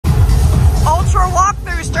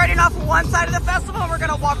off one side of the festival and we're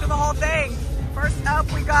gonna walk through the whole thing. First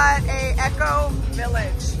up, we got a Echo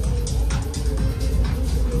Village.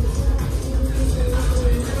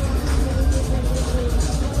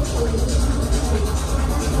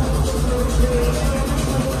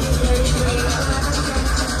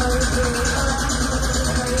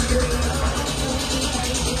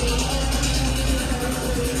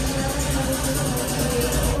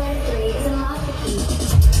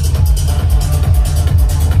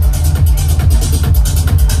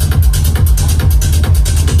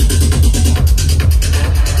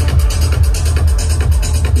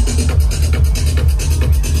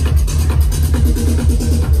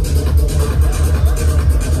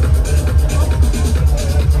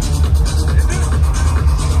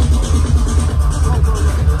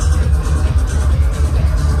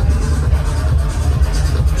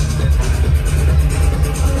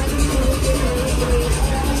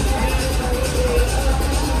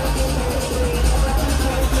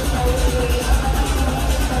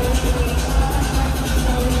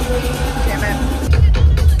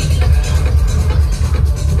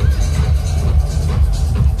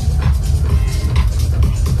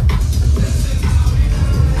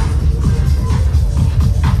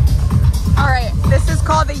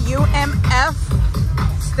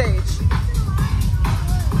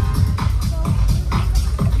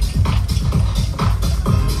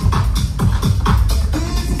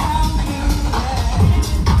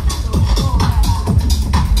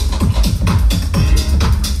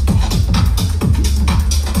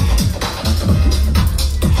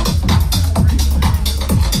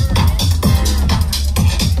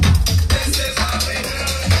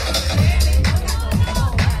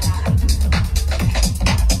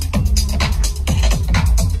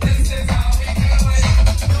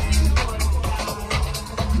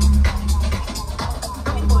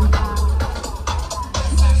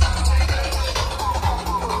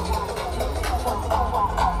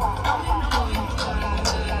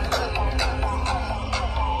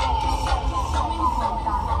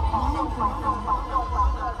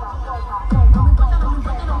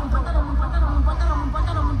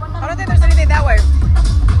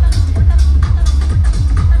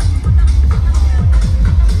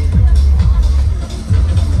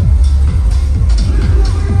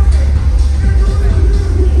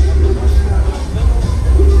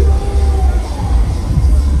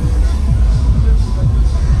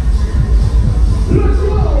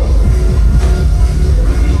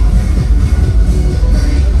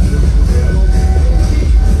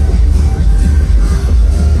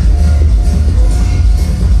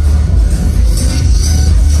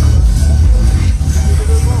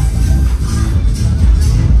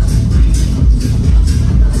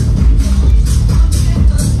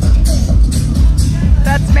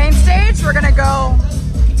 We're gonna go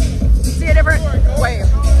see a different wave.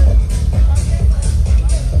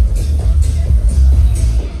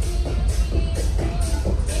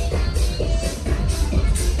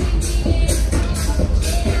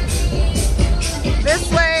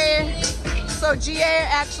 This way, so GA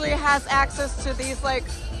actually has access to these like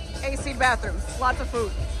AC bathrooms, lots of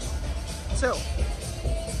food too.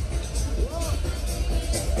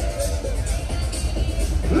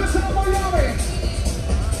 Listen up, Miami.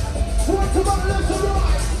 What's about left to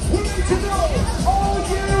right? We need to know, are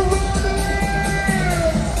you ready?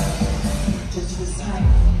 Just this time.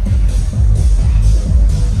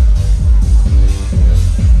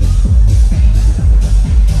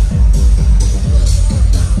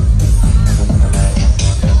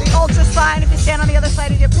 The Ultra sign if you stand on the other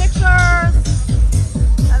side of your pictures.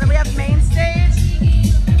 And then we have main stage.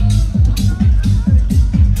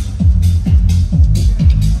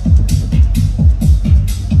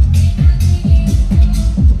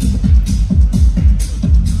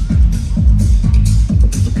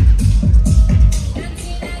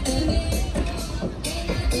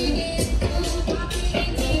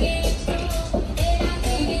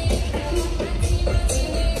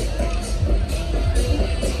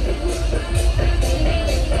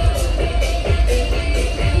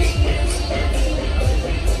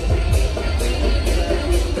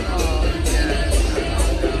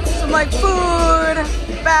 Like food,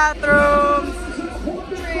 bathrooms,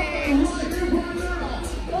 drinks.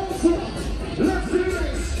 Let's do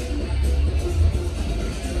this.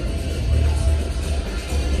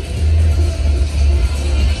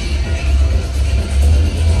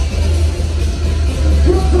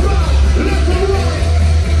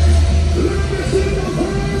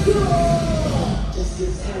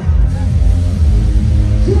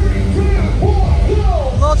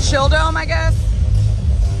 A little chill dome, I guess.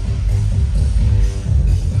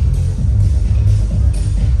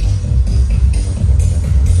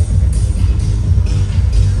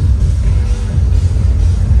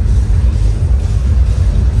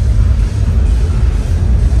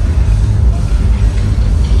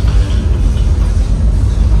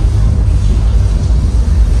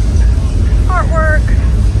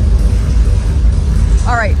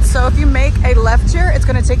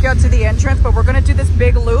 take you out to the entrance, but we're gonna do this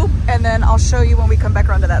big loop and then I'll show you when we come back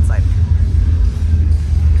around to that side.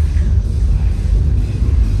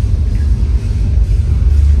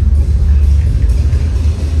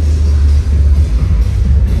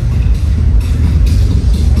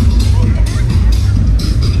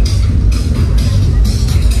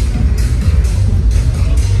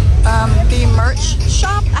 The merch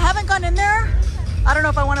shop, I haven't gone in there. I don't know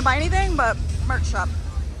if I want to buy anything, but merch shop.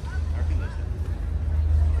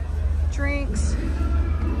 Drinks,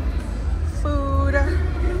 food.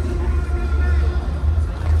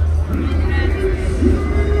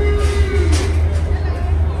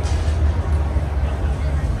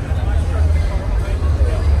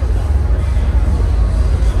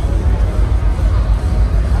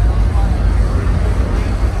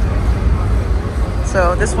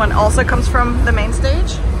 So this one also comes from the main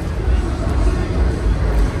stage.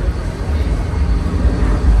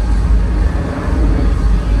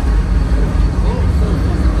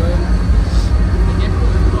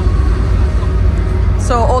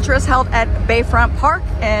 So Ultra is held at Bayfront Park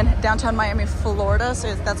in downtown Miami, Florida.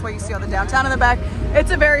 So that's why you see all the downtown in the back.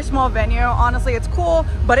 It's a very small venue. Honestly, it's cool,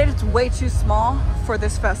 but it's way too small for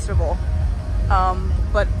this festival.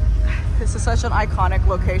 But this is such an iconic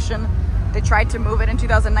location. They tried to move it in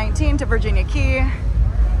 2019 to Virginia Key.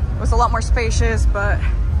 It was a lot more spacious, but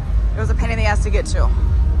it was a pain in the ass to get to.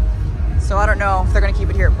 So I don't know if they're gonna keep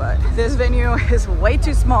it here, but this venue is way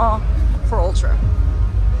too small for Ultra.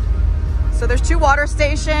 So there's 2 water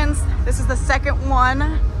stations. This is the second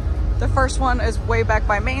one. The first one is way back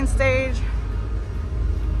by main stage.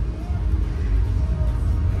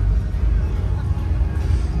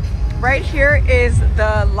 Right here is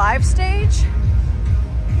the live stage.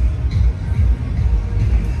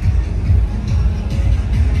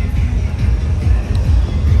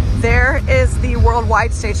 There is the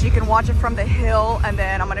worldwide stage. You can watch it from the hill, and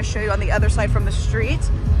then I'm gonna show you on the other side from the street.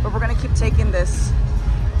 But we're gonna keep taking this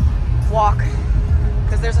walk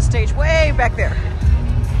because there's a stage way back there.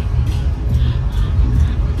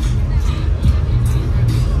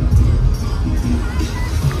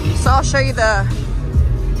 So I'll show you the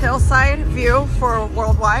hillside view for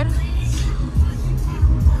worldwide.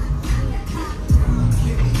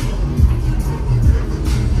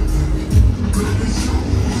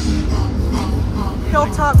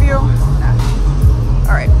 Hilltop view.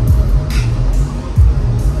 All right.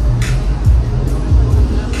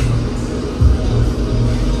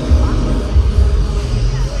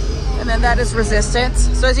 And then that is Resistance.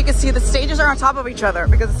 So as you can see, the stages are on top of each other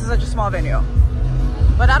because this is such a small venue.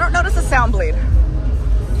 But I don't notice a sound bleed.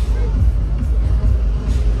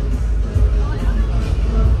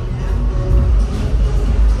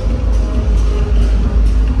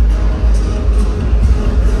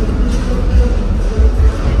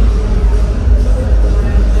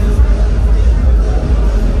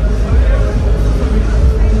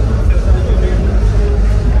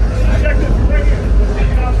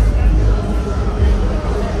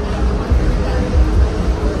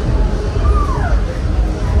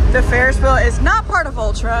 The Ferris wheel is not part of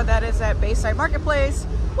Ultra. That is at Bayside Marketplace,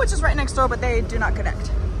 which is right next door, but they do not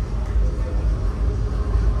connect.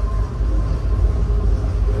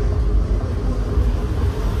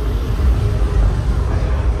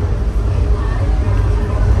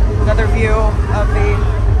 Another view of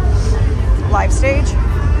the live stage.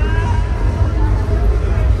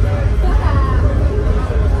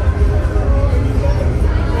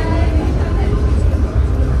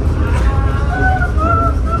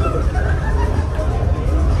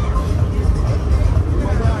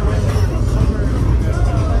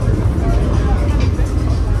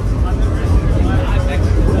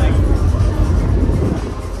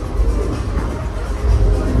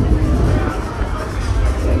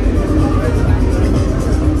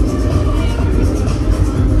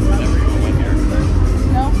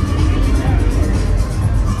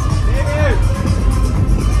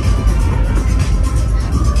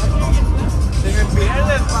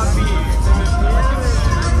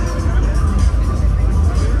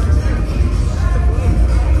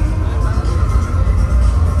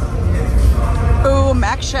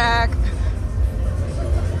 Shack.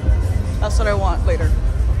 That's what I want later.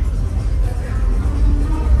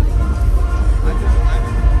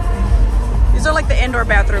 These are like the indoor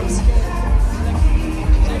bathrooms.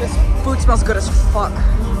 This food smells good as fuck.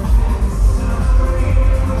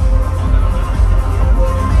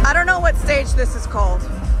 I don't know what stage this is called.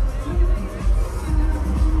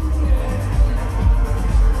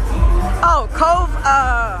 Oh,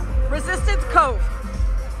 Cove, Resistance Cove.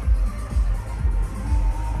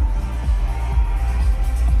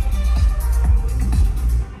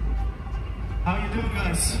 How you do,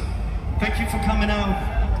 guys. Thank you for coming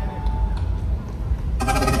out.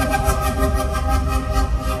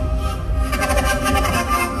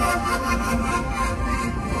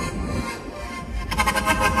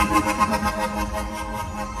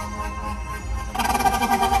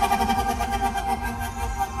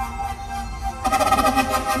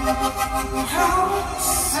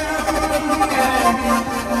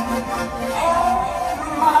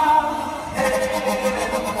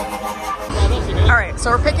 Alright,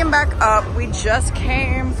 so we're picking back up. We just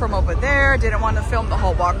came from over there. Didn't want to film the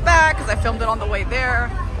whole walk back because I filmed it on the way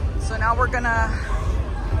there. So now we're gonna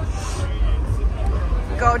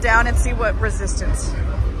go down and see what Resistance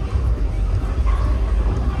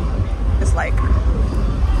is like.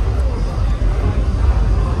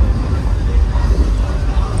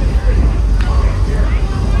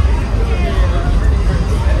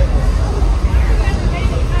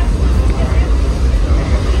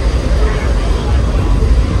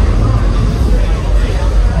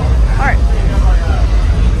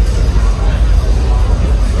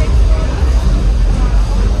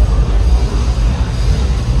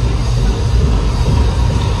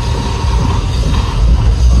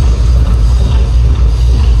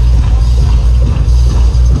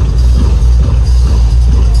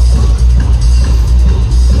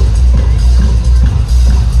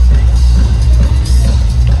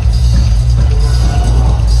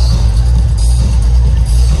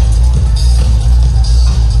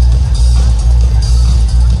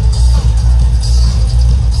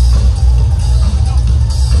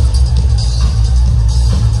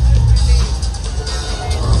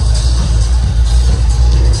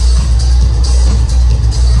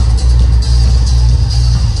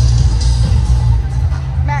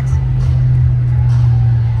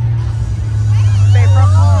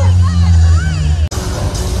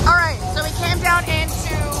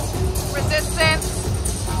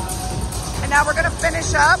 Now we're gonna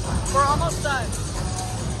finish up. We're almost done.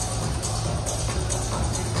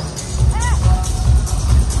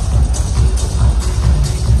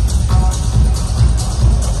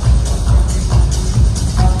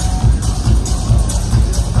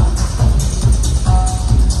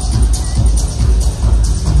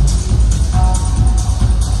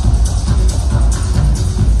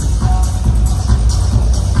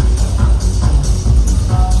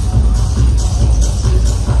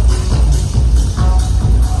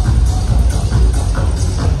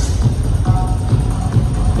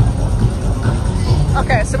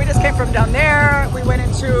 Okay, so we just came from down there. We went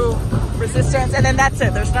into Resistance, and then that's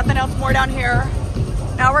it. There's nothing else more down here.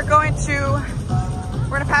 Now we're gonna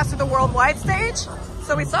pass through the Worldwide stage.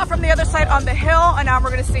 So we saw from the other side on the hill, and now we're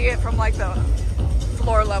gonna see it from like the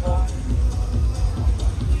floor level.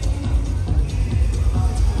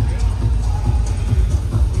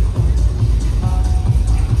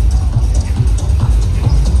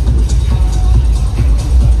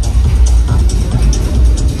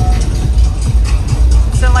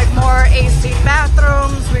 Like more AC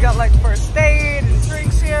bathrooms. We got like first aid and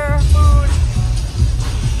drinks here, food.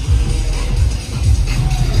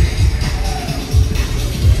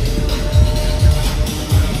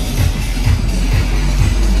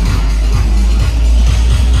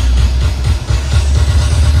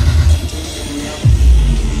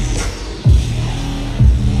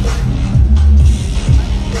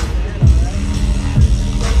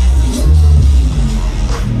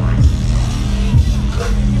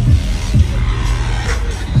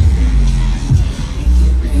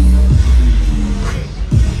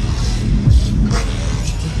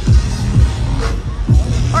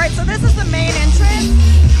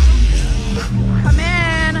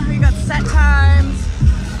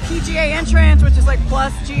 Entrance, which is like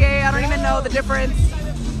plus GA. I don't even know the difference.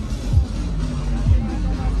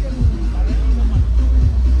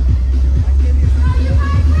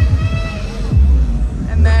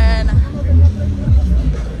 And then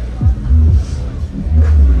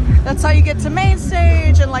that's how you get to main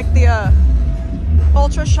stage and like the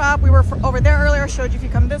Ultra shop. We were over there earlier. Showed you if you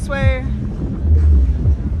come this way.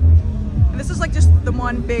 And this is like just the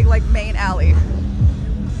one big like main alley.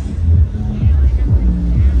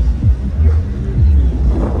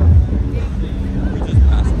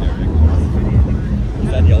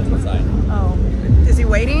 The Ultra side. Oh, is he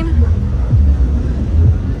waiting?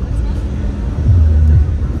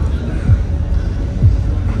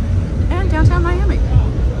 And downtown Miami.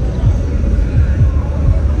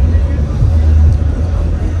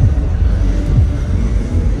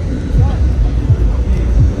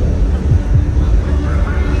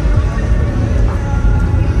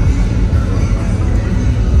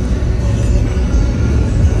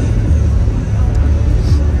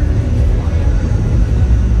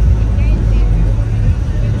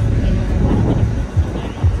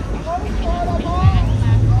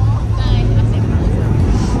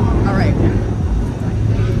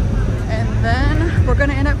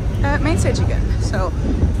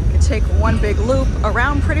 take one big loop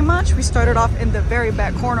around pretty much. We started off in the very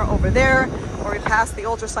back corner over there, where we passed the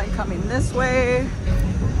ultra sign coming this way.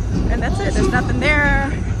 And that's it, there's nothing there.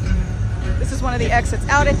 This is one of the exits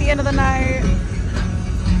out at the end of the night.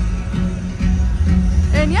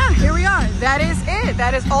 And yeah, here we are. That is it.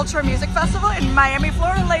 That is Ultra Music Festival in Miami,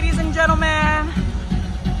 Florida, ladies and gentlemen.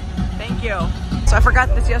 Thank you. So I forgot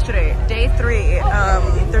this yesterday, day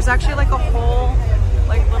 3. There's actually like a whole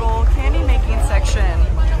like little candy making section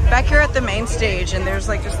back here at the main stage, and there's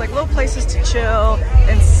like just like little places to chill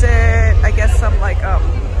and sit. I guess some like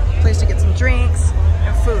place to get some drinks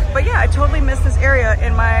and food. But yeah, I totally missed this area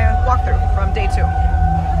in my walkthrough from day 2.